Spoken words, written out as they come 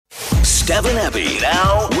Stav and Abby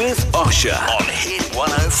now with Osher on Hit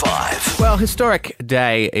 105. Well, historic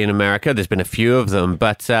day in America. There's been a few of them,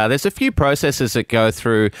 but there's a few processes that go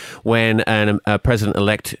through when a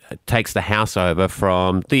president-elect takes the House over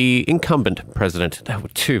from the incumbent president. That were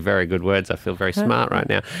two very good words. I feel very smart right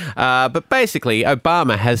now. But basically,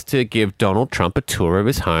 Obama has to give Donald Trump a tour of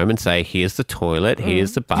his home and say, here's the toilet,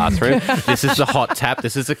 here's the bathroom, this is the hot tap,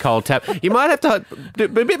 this is the cold tap. You might have to do a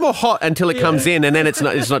bit more hot until it comes in, and then it's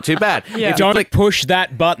not too bad. Yeah. Don't push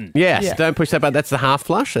that button. Yes, don't push that button. That's the half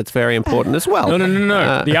flush. That's very important as well.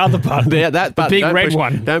 No. The other button. That button. The big red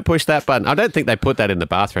one. Don't push that button. I don't think they put that in the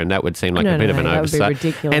bathroom. That would seem like a bit of an oversight. That would be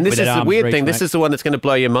ridiculous. And this is the weird thing. This is the one that's going to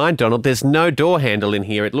blow your mind, Donald. There's no door handle in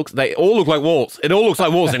here. They all look like walls. It all looks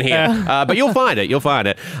like walls in here. But you'll find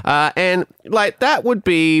it. And like that would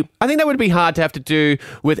be, I think that would be hard to have to do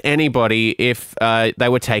with anybody if they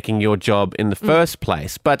were taking your job in the first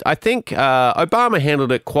place. But I think Obama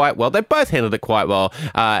handled it quite well. They both handled it quite well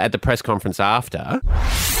at the press conference after.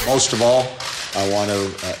 Most of all, I want to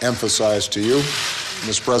emphasize to you,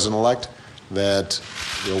 Mr. President-elect, that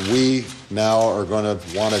we now are going to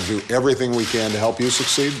want to do everything we can to help you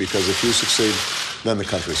succeed, because if you succeed, then the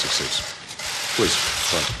country succeeds. Please.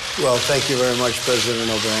 Sorry. Well, thank you very much, President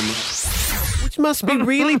Obama. Which must be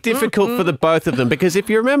really difficult for the both of them, because if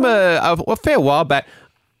you remember a fair while back,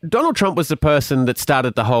 Donald Trump was the person that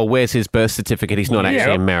started the whole, where's his birth certificate? He's not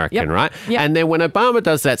actually American, right? Yep. And then when Obama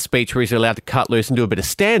does that speech where he's allowed to cut loose and do a bit of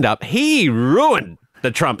stand-up, he ruined the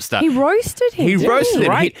Trump stuff. He roasted him. He roasted him.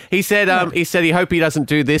 Right? He said he hoped he doesn't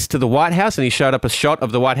do this to the White House, and he showed up a shot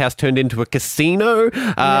of the White House turned into a casino.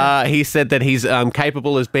 He said that he's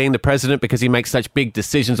capable as being the president because he makes such big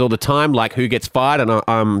decisions all the time, like who gets fired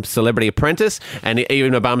on Celebrity Apprentice. And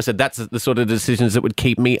even Obama said that's the sort of decisions that would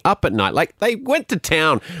keep me up at night. Like, they went to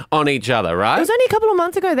town on each other, right? It was only a couple of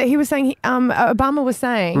months ago that he was saying, Obama was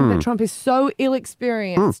saying that Trump is so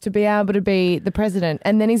ill-experienced to be able to be the president.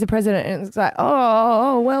 And then he's the president, and it's like,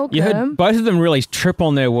 welcome. You heard both of them really trip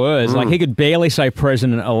on their words. Like, he could barely say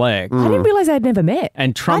president-elect. I didn't realise they'd never met.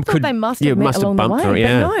 And Trump I thought they must have met along the way. Through,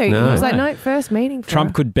 yeah. But no, it was like, no, first meeting.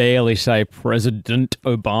 Trump could barely say President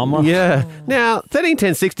Obama. Yeah. Now,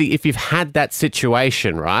 131060, if you've had that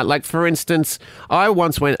situation, right? Like, for instance, I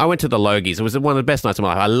went to the Logies. It was one of the best nights of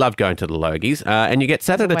my life. I love going to the Logies. And you get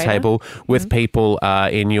sat at a table with people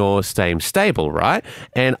in your same stable, right?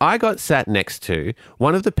 And I got sat next to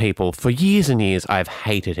one of the people for years and years. I've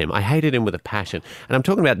hated him. I hated him with a passion. And I'm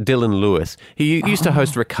talking about Dylan Lewis. He used to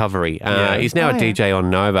host Recovery. He's now a DJ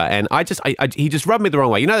on Nova. And he just rubbed me the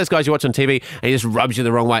wrong way. You know those guys you watch on TV and he just rubs you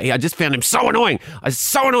the wrong way? I just found him so annoying.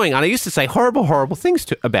 And I used to say horrible, horrible things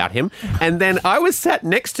about him. And then I was sat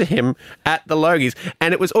next to him at the Logies,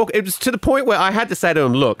 and it was to the point where I had to say to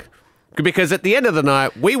him, look, because at the end of the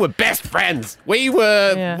night, we were best friends. We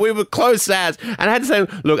were close as. And I had to say,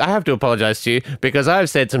 look, I have to apologize to you because I've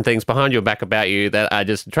said some things behind your back about you that are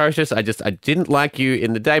just atrocious. I didn't like you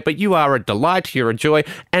in the day, but you are a delight. You're a joy.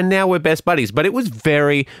 And now we're best buddies. But it was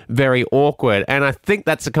very, very awkward. And I think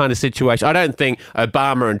that's the kind of situation. I don't think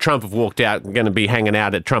Obama and Trump have walked out and going to be hanging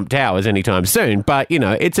out at Trump Towers anytime soon. But,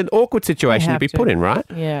 it's an awkward situation to be put in, right?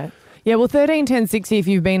 Yeah. Yeah, well, 131060, if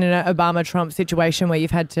you've been in an Obama-Trump situation where you've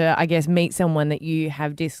had to, I guess, meet someone that you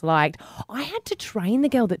have disliked. I had to train the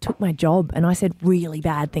girl that took my job, and I said really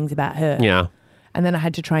bad things about her. Yeah. And then I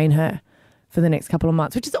had to train her for the next couple of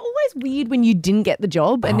months, which is always weird when you didn't get the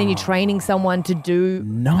job and then you're training someone to do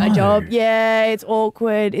a job. Yeah, it's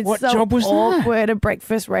awkward. It's what so job was awkward. that? A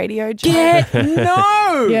breakfast radio job.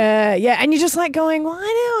 No! Yeah. And you're just like going, why do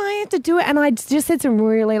I have to do it? And I just said some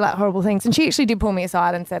really horrible things. And she actually did pull me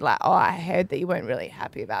aside and said I heard that you weren't really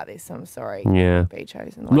happy about this. I'm sorry. Yeah. To be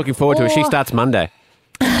chosen. I'm looking forward to it. She starts Monday.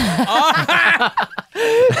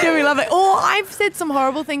 Yeah, we love it. I've said some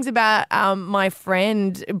horrible things about my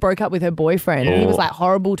friend broke up with her boyfriend. And he was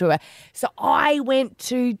horrible to her. So I went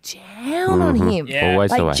to town on him. Yeah.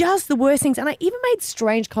 Always the way. Just the worst things. And I even made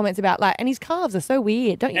strange comments about and his calves are so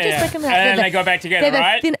weird. Don't you just reckon that? And then they go back together,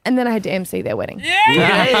 right? And then I had to MC their wedding.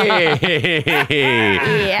 Yeah.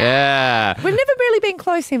 Yeah. We've never really been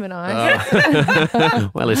close, him and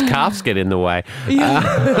I. Well, his calves get in the way. All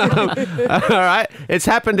right. It's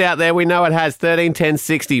happened out there. We know it has.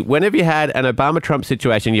 131060. When have you had an Obama-Trump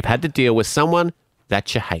situation you've had to deal with someone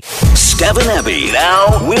that you hate? Stav and Abby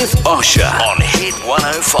now with Osher on Hit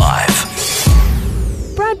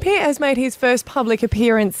 105. Brad Pitt has made his first public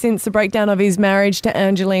appearance since the breakdown of his marriage to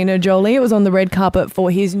Angelina Jolie. It was on the red carpet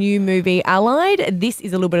for his new movie, Allied. This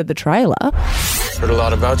is a little bit of the trailer. Heard a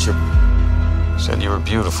lot about you. Said you were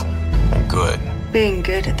beautiful and good. Being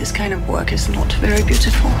good at this kind of work is not very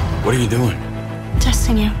beautiful. What are you doing?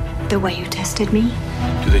 Testing you. the way you tested me.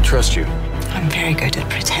 Do they trust you? I'm very good at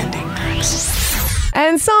pretending, Max.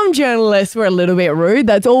 And some journalists were a little bit rude.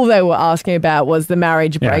 That's all they were asking about was the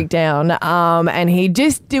marriage breakdown. And he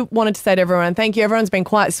just wanted to say to everyone, thank you. Everyone's been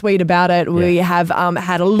quite sweet about it. We have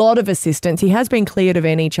had a lot of assistance. He has been cleared of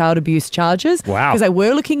any child abuse charges. Wow. Because they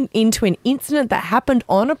were looking into an incident that happened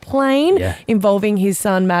on a plane involving his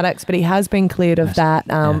son Maddox, but he has been cleared of that.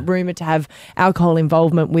 Rumoured to have alcohol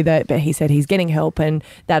involvement with it, but he said he's getting help and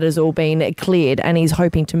that has all been cleared and he's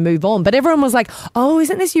hoping to move on. But everyone was like, oh,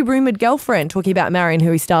 isn't this your rumoured girlfriend? Talking about Marion,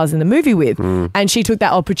 who he stars in the movie with. And she took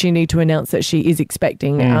that opportunity to announce that she is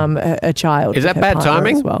expecting a child. Is that bad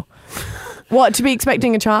timing? As well. What, to be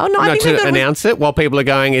expecting a child? No, I think to announce it while people are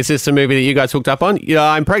going, is this a movie that you guys hooked up on? Yeah,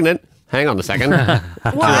 I'm pregnant. Hang on a second. Well,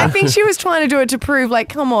 I think she was trying to do it to prove, like,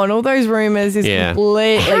 come on, all those rumours is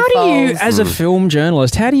completely How do you, false. as a film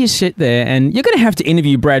journalist, how do you sit there and you're going to have to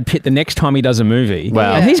interview Brad Pitt the next time he does a movie?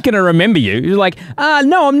 Wow. And he's going to remember you. You're like,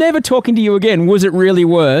 no, I'm never talking to you again. Was it really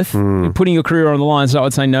worth putting your career on the line? So I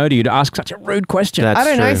would say no to you to ask such a rude question. That's I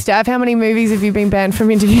don't know, true. Stav, how many movies have you been banned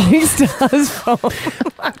from interviewing stars for?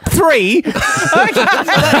 3 over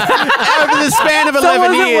the span of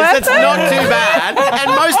 11 was it years. worth That's it? not too bad.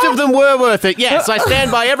 And most of them were worth it. Yes, I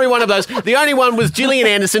stand by every one of those. The only one was Gillian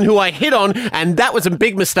Anderson, who I hit on, and that was a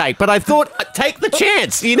big mistake. But I thought, take the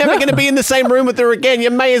chance. You're never going to be in the same room with her again.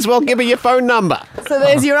 You may as well give her your phone number. So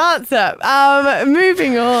there's your answer.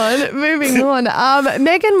 Moving on.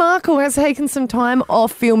 Meghan Markle has taken some time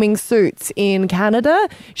off filming Suits in Canada.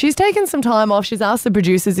 She's taken some time off. She's asked the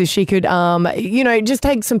producers if she could, just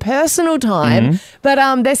take some personal time.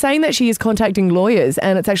 But they're saying that she is contacting lawyers,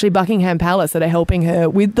 and it's actually Buckingham Palace that are helping her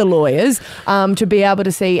with the lawyers to be able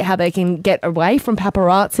to see how they can get away from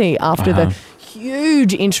paparazzi after the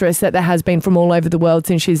huge interest that there has been from all over the world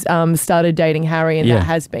since she's started dating Harry, and that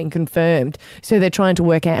has been confirmed. So they're trying to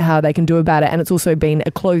work out how they can do about it. And it's also been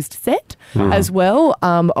a closed set as well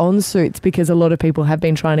on Suits, because a lot of people have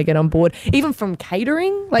been trying to get on board, even from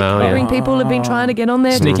catering. Catering people have been trying to get on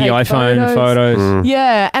there. Sneaky to take iPhone photos.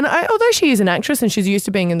 Yeah, and although she is an actress and she's used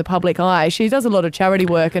to being in the public eye, she does a lot of charity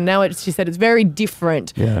work, and now she said it's very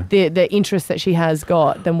different, the interest that she has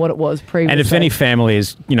got, than what it was previously. And if any family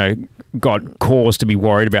is, got cause to be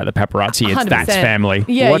worried about the paparazzi, it's 100%. that's family.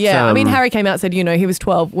 Yeah. I mean, Harry came out and said, he was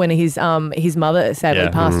 12 when his mother sadly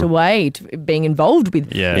passed away, being involved with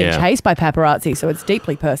being chased by paparazzi. So it's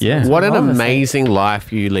deeply personal. Yeah. What an amazing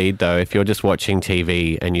life you lead, though, if you're just watching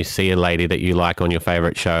TV and you see a lady that you like on your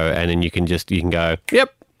favourite show, and then you can go,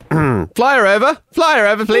 yep. Fly her over,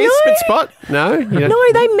 please. Spit spot. No, No,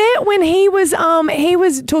 they met when he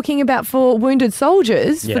was talking about for wounded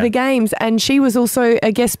soldiers for the games, and she was also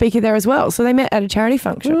a guest speaker there as well. So they met at a charity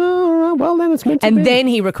function. Oh, well, then it's meant to be. And then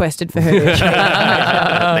he requested for her to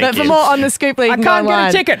check. But for more on the Scoopler, you I can can't go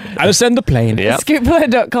online. get a ticket. I'll send the plane.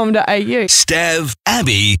 Scoopler.com.au. Stav,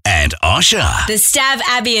 Abby, and Osher. The Stav,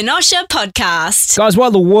 Abby and Osher podcast. Guys,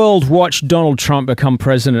 while the world watched Donald Trump become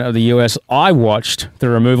president of the US, I watched the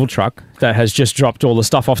removal truck that has just dropped all the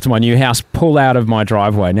stuff off to my new house pull out of my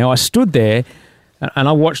driveway. Now, I stood there and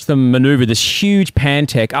I watched them maneuver this huge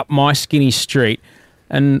Pantech up my skinny street.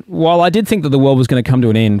 And while I did think that the world was going to come to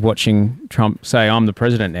an end watching Trump say, I'm the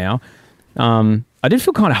president now, I did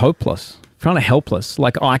feel kind of hopeless, kind of helpless,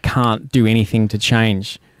 like I can't do anything to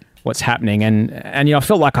change what's happening. And I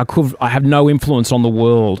felt like I have no influence on the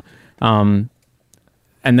world.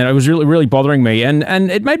 And then it was really, really bothering me.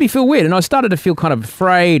 And it made me feel weird. And I started to feel kind of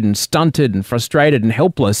afraid and stunted and frustrated and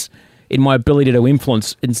helpless in my ability to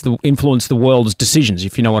influence the world's decisions,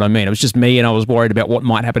 if you know what I mean. It was just me, and I was worried about what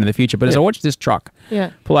might happen in the future. But as I watched this truck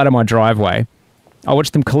pull out of my driveway, I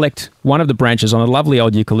watched them collect one of the branches on a lovely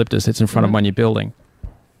old eucalyptus that's in front of my new building,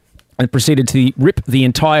 and proceeded to rip the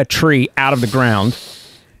entire tree out of the ground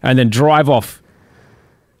and then drive off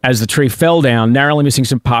as the tree fell down, narrowly missing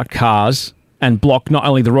some parked cars, and blocked not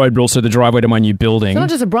only the road but also the driveway to my new building. It's not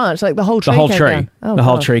just a branch, like the whole tree. The whole came tree. down. Oh, the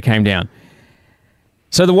whole God. tree came down.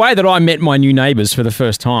 So the way that I met my new neighbours for the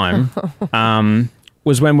first time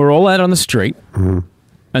was when we're all out on the street,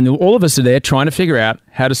 and all of us are there trying to figure out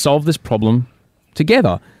how to solve this problem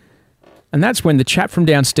together. And that's when the chap from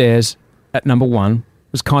downstairs at number 1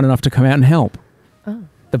 was kind enough to come out and help.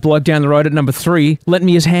 The bloke down the road at number 3 lent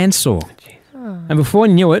me his handsaw. And before I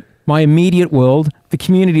knew it, my immediate world, the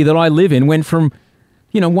community that I live in, went from,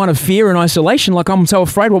 one of fear and isolation, like I'm so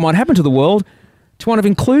afraid what might happen to the world, to one of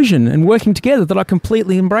inclusion and working together that I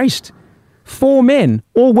completely embraced. 4 men,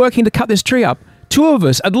 all working to cut this tree up. 2 of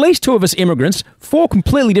us, at least 2 of us immigrants, 4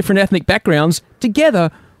 completely different ethnic backgrounds,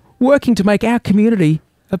 together working to make our community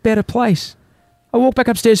a better place. I walked back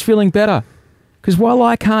upstairs feeling better. Because while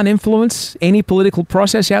I can't influence any political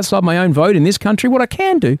process outside my own vote in this country, what I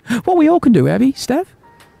can do, what we all can do, Abby, Stav,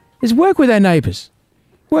 is work with our neighbours.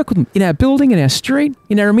 Work with them in our building, in our street,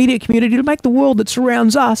 in our immediate community to make the world that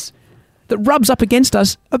surrounds us, that rubs up against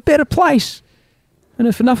us, a better place. And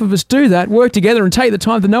if enough of us do that, work together and take the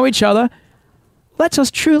time to know each other, that's us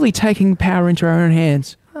truly taking power into our own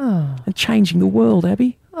hands and changing the world,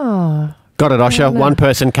 Abby. Got it, Osher. One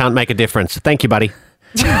person can't make a difference. Thank you, buddy.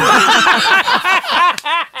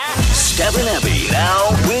 Stav and Abby now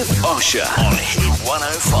with Osher on Hit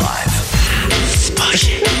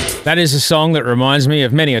 105. That is a song that reminds me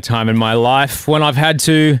of many a time in my life when I've had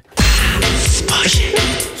to...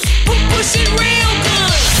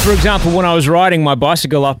 For example, when I was riding my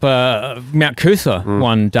bicycle up Mount Cootha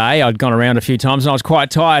one day, I'd gone around a few times and I was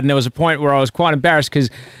quite tired, and there was a point where I was quite embarrassed because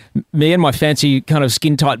me and my fancy kind of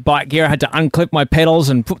skin-tight bike gear, I had to unclip my pedals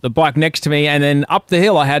and put the bike next to me, and then up the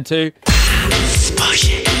hill I had to...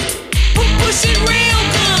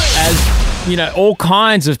 As, you know, all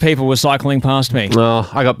kinds of people were cycling past me. Oh,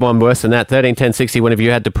 I got one worse than that. 13, 10, 60, whenever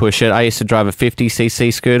you had to push it. I used to drive a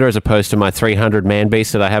 50cc scooter as opposed to my 300 man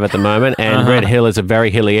beast that I have at the moment. And Red Hill is a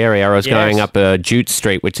very hilly area. I was going up Jute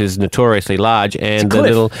Street, which is notoriously large. And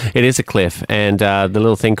it is a cliff. And the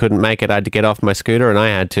little thing couldn't make it. I had to get off my scooter and I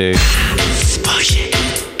had to...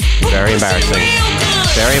 Very embarrassing.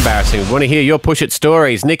 Very embarrassing. We want to hear your push it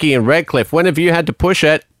stories. Nikki and Redcliffe, when have you had to push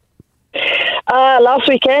it? Last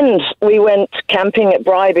weekend, we went camping at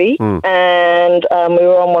Bribie, and we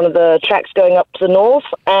were on one of the tracks going up to the north,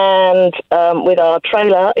 and with our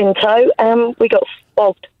trailer in tow, and we got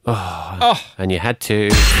bogged. And you had to...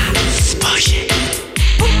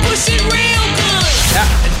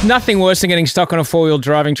 Nothing worse than getting stuck on a four-wheel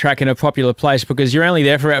driving track in a popular place because you're only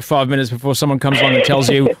there for about 5 minutes before someone comes along and tells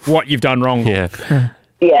you what you've done wrong. Yeah.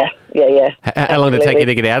 Yeah. How long did it take you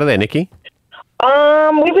to get out of there, Nikki?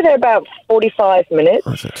 We were there about 45 minutes.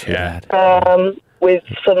 That's not too bad. With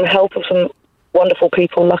some help of some wonderful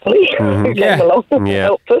people, luckily, who came along and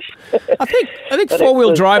helped us. I think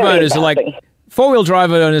four-wheel drive owners are like... Four-wheel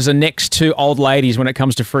drive owners are next to old ladies when it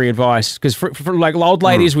comes to free advice. Because for like old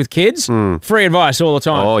ladies with kids, free advice all the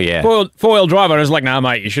time. Oh, yeah. Four-wheel drive owners are like, nah,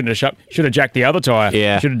 mate, you shouldn't have jacked the other tyre.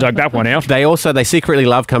 Yeah. You should have dug that one out. They secretly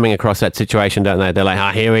love coming across that situation, don't they? They're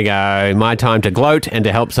like, here we go. My time to gloat and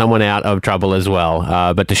to help someone out of trouble as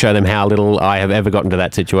well. But to show them how little I have ever gotten to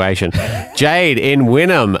that situation. Jade in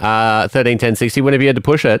Wynnum, 13, 10, 60. When have you had to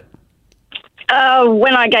push it?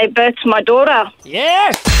 When I gave birth to my daughter.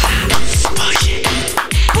 Yes!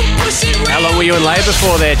 How long were you in labour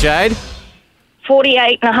for there, Jade?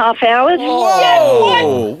 48 and a half hours.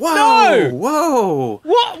 Whoa! No! Whoa!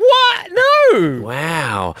 What? No!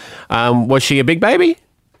 Wow. Was she a big baby?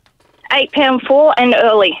 8 pound 4 and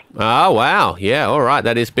early. Oh, wow. Yeah, all right.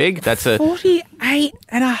 That is big. That's 48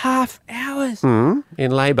 and a half hours.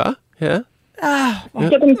 in labour. Yeah.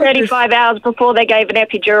 It took them 35 hours before they gave an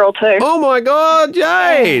epidural too. Oh, my God,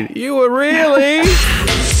 Jade. You were really...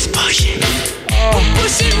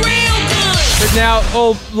 But now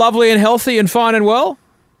all lovely and healthy and fine and well?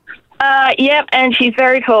 Yep, and she's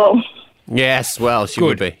very cool. Yes, well, she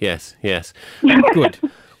would be. Yes. Good.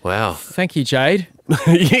 Wow. Thank you, Jade.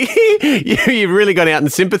 You've really gone out in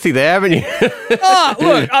sympathy there, haven't you?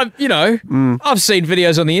 Look, I've seen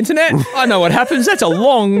videos on the internet. I know what happens. That's a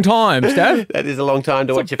long time, Stav. That is a long time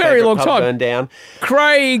to watch your very favourite long pub time. burn down.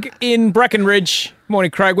 Craig in Breckenridge.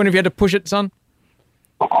 Morning, Craig. When have you had to push it, son?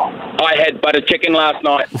 I had butter chicken last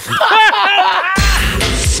night.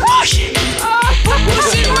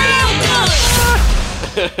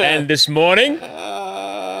 And this morning?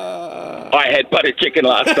 I had butter chicken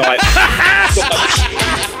last night.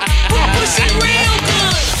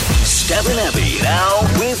 Stav and Abby now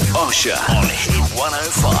with Osher on Hit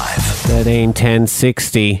 105. 13, 10,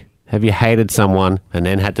 60. Have you hated someone and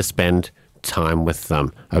then had to spend time with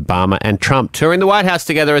them? Obama and Trump touring the White House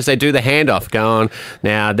together as they do the handoff. Going,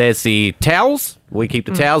 now there's the towels. We keep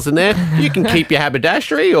the towels in there. You can keep your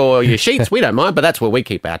haberdashery or your sheets. We don't mind, but that's where we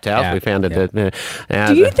keep our towels. Yeah, we found it. Do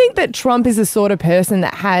you think that Trump is the sort of person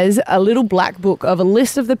that has a little black book of a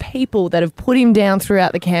list of the people that have put him down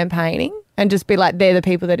throughout the campaigning and just be like, they're the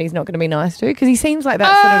people that he's not going to be nice to? Because he seems like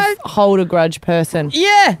that sort of hold a grudge person.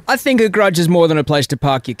 Yeah, I think a grudge is more than a place to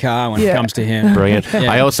park your car when it comes to him. Brilliant.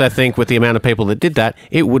 I also think with the amount of people that did that,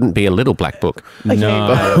 it wouldn't be a little black book.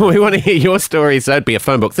 No. We want to hear your stories, so it'd be a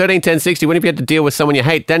phone book. 13 10 60. When have you had to deal with someone you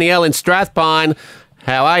hate? Danielle in Strathpine,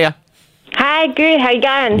 how are you? Hi, good. How you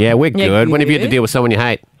going? Yeah, we're good. When have you had to deal with someone you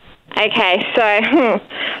hate? Okay, so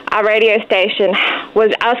our radio station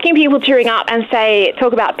was asking people to ring up and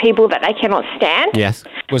talk about people that they cannot stand. Yes.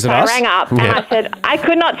 Was it So us? I rang up and Yeah. I said, I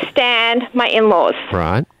could not stand my in-laws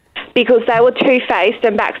Right. because they were two-faced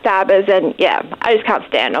and backstabbers and, yeah, I just can't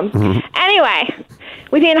stand them. Mm-hmm. Anyway,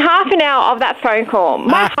 within half an hour of that phone call,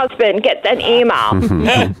 my husband gets an email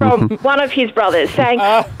from one of his brothers saying,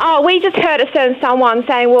 oh, we just heard a certain someone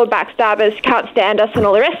saying we're backstabbers, can't stand us and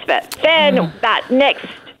all the rest of it. Then that next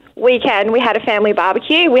weekend we had a family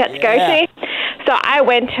barbecue we had to go to. So I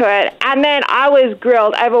went to it and then I was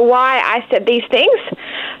grilled over why I said these things.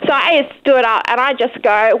 So I stood up and I just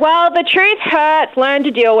go, well, the truth hurts, learn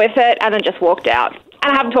to deal with it, and then just walked out.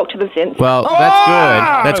 And I haven't talked to them since. Well, that's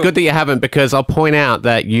good. That's good that you haven't, because I'll point out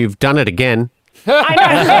that you've done it again. I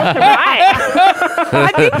know, that's right.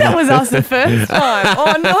 I think that was us the first time.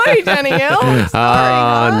 Oh, no, Danielle.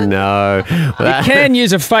 Oh, no. You can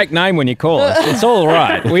use a fake name when you call us. It's all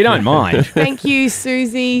right. We don't mind. Thank you,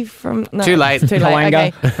 Susie from... No, Too late. it's Too late,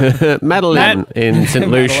 okay. Madeline in St.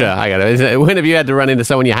 Lucia. When have you had to run into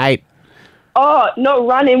someone you hate? Oh, not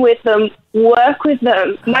run in with them, work with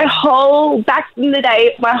them. Back in the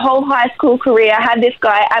day, my whole high school career, I had this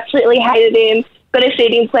guy, absolutely hated him, got a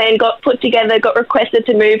seating plan, got put together, got requested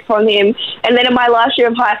to move from him. And then in my last year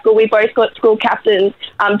of high school, we both got school captains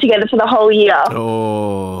together for the whole year.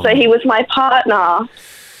 Oh. So he was my partner.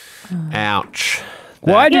 Ouch.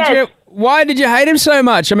 Why did you hate him so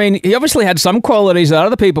much? I mean, he obviously had some qualities that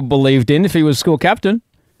other people believed in if he was school captain.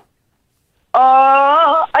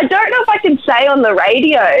 I don't know if I can say on the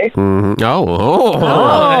radio. Mm-hmm.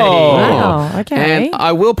 Wow, okay. And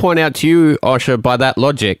I will point out to you, Osher, by that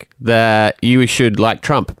logic, that you should like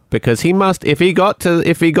Trump, because he must, if he got to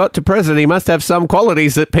president, he must have some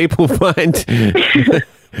qualities that people find.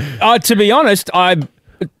 To be honest, I've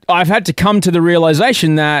had to come to the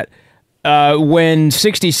realization that when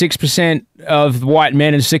 66% of white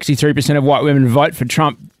men and 63% of white women vote for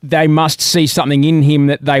Trump, they must see something in him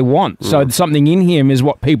that they want. So something in him is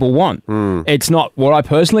what people want. It's not what I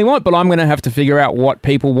personally want, but I'm going to have to figure out what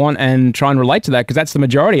people want and try and relate to that, because that's the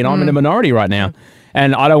majority, and I'm in a minority right now.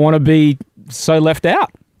 And I don't want to be so left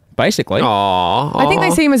out, basically. I think they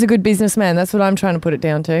see him as a good businessman. That's what I'm trying to put it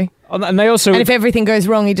down to. And they also... And if everything goes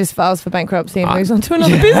wrong, he just files for bankruptcy and moves on to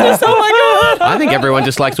another business. Oh, my God. I think everyone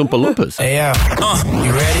just likes Oompa Loompas. Hey,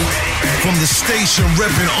 you ready? From the station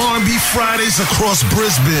repping R&B Fridays across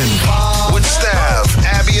Brisbane. With Stav,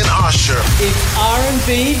 Abby, and Osher. It's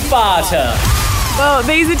R&B Barter. Well,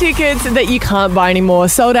 these are tickets that you can't buy anymore.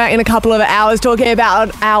 Sold out in a couple of hours, talking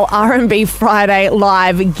about our R&B Friday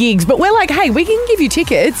live gigs. But we're like, hey, we can give you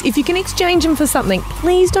tickets if you can exchange them for something.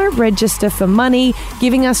 Please don't register for money,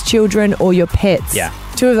 giving us children, or your pets. Yeah.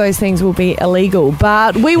 2 of those things will be illegal.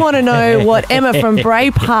 But we want to know what Emma from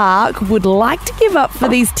Bray Park would like to give up for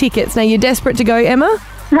these tickets. Now, you're desperate to go, Emma?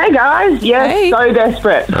 Hey guys, yes, so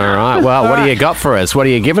desperate. All right, well, what do you got for us? What are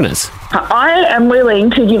you giving us? I am willing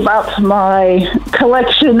to give up my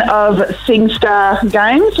collection of SingStar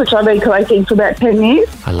games, which I've been collecting for about 10 years.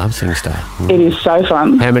 I love SingStar. It is so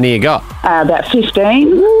fun. How many you got? About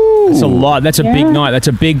 15. That's a lot. That's a big night. That's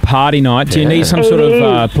a big party night. Do you need some sort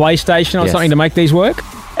of PlayStation or something to make these work?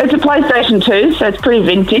 It's a PlayStation 2, so it's pretty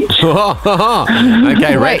vintage.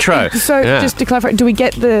 Okay, retro. So just to clarify, do we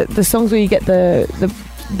get the songs, or you get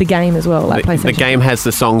the game as well, like PlayStation? The game has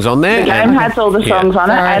the songs on there. The game has all the songs on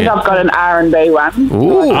it, and I've got an R&B one.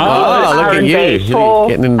 Ooh, look at you.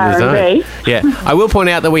 Getting into the zone. Yeah, I will point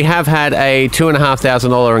out that we have had a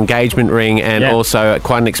 $2,500 engagement ring and also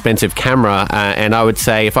quite an expensive camera. And I would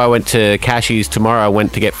say if I went to Cashies tomorrow, I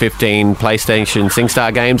went to get 15 PlayStation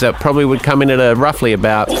SingStar games, that probably would come in at roughly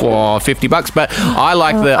about $50. But I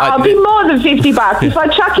like the... I'll be more than $50. If I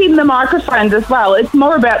chuck in the microphones as well, it's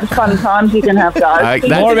more about the fun times you can have, guys.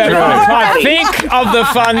 More about fun time. Think of the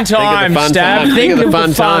fun times, Stav. Think of the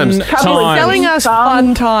fun times. Telling us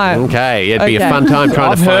fun time. Okay, it'd be a fun time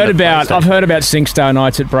trying to find I've heard about SingStar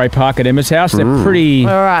nights at Bray Park at Emma's house. They're pretty...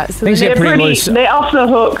 All right. So things get pretty loose. They're off the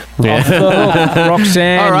hook. Off the hook.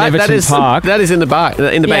 Roxanne, all right, Everton Park. That is in the back,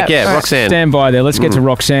 yeah, Roxanne. Stand by there. Let's get to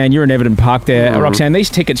Roxanne. You're in Everton Park there. Roxanne,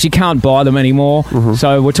 these tickets, you can't buy them anymore.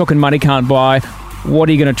 So we're talking money can't buy. What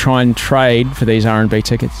are you going to try and trade for these R&B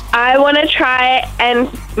tickets? I want to try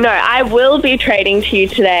I will be trading to you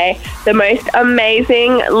today the most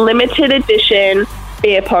amazing limited edition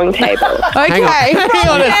beer pong table. Okay, hang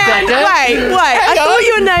on a second. Wait. I thought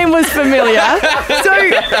your name was familiar.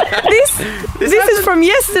 So this is from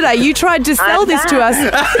yesterday. You tried to sell this to us,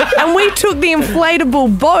 and we took the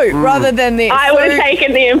inflatable boat rather than this. I would have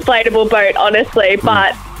taken the inflatable boat, honestly,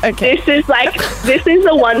 but Okay. This is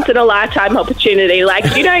a once in a lifetime opportunity. Like,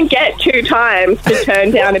 you don't get 2 times to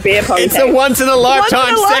turn down a beer pong It's table. a once in a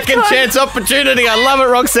lifetime second chance opportunity. I love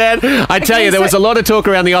it, Roxanne. I tell you, there was a lot of talk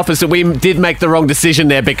around the office that we did make the wrong decision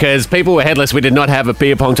there because people were headless. We did not have a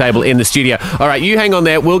beer pong table in the studio. All right, you hang on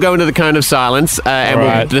there. We'll go into the cone of silence and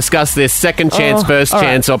we'll discuss this second chance, first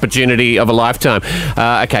chance opportunity of a lifetime.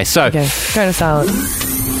 Okay, cone of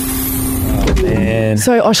silence. Man.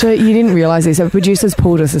 So, Osher, you didn't realise this. Our producers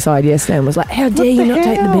pulled us aside yesterday and was like, how dare you not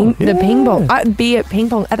take the ping pong? Beer ping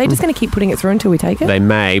pong. Are they just going to keep putting it through until we take it? They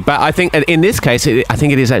may. But I think in this case, I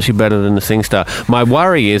think it is actually better than the SingStar. My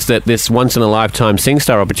worry is that this once-in-a-lifetime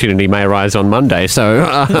SingStar opportunity may arise on Monday. So,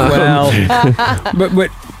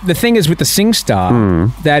 but the thing is with the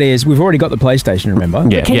SingStar, that is, we've already got the PlayStation, remember?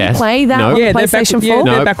 Yeah. Can you play that on the PlayStation 4?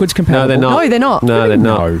 They're backwards compatible. No, they're not. No, they're not. No, they're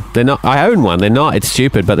not. No. They're not. I own one. They're not. It's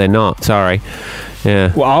stupid, but they're not. Sorry.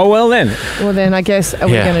 Yeah. Well then. Well, then I guess, are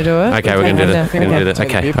we going to do it? Okay, we're going to do it. We're going to do it.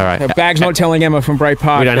 Okay, all right. Bag's not telling Emma from Bray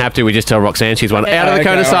Park. We don't have to. We just tell Roxanne she's won. Out of the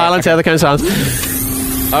cone of silence. Out of the cone of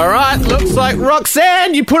silence. All right. Looks like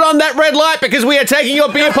Roxanne, you put on that red light because we are taking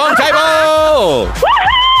your beer pong table.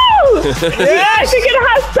 Woohoo! Yes, you're going to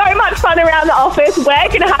have so much fun around the office. We're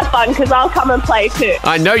going to have fun because I'll come and play too.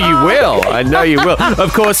 I know you will. I know you will.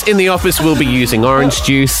 Of course, in the office, we'll be using orange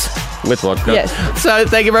juice with vodka. Yes. So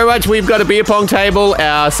thank you very much. We've got a beer pong table.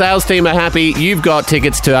 Our sales team are happy. You've got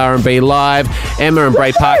tickets to R&B Live. Emma and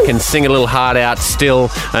Bray Park can sing a little heart out still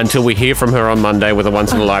until we hear from her on Monday with a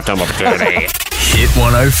once-in-a-lifetime opportunity. Hit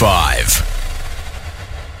 105.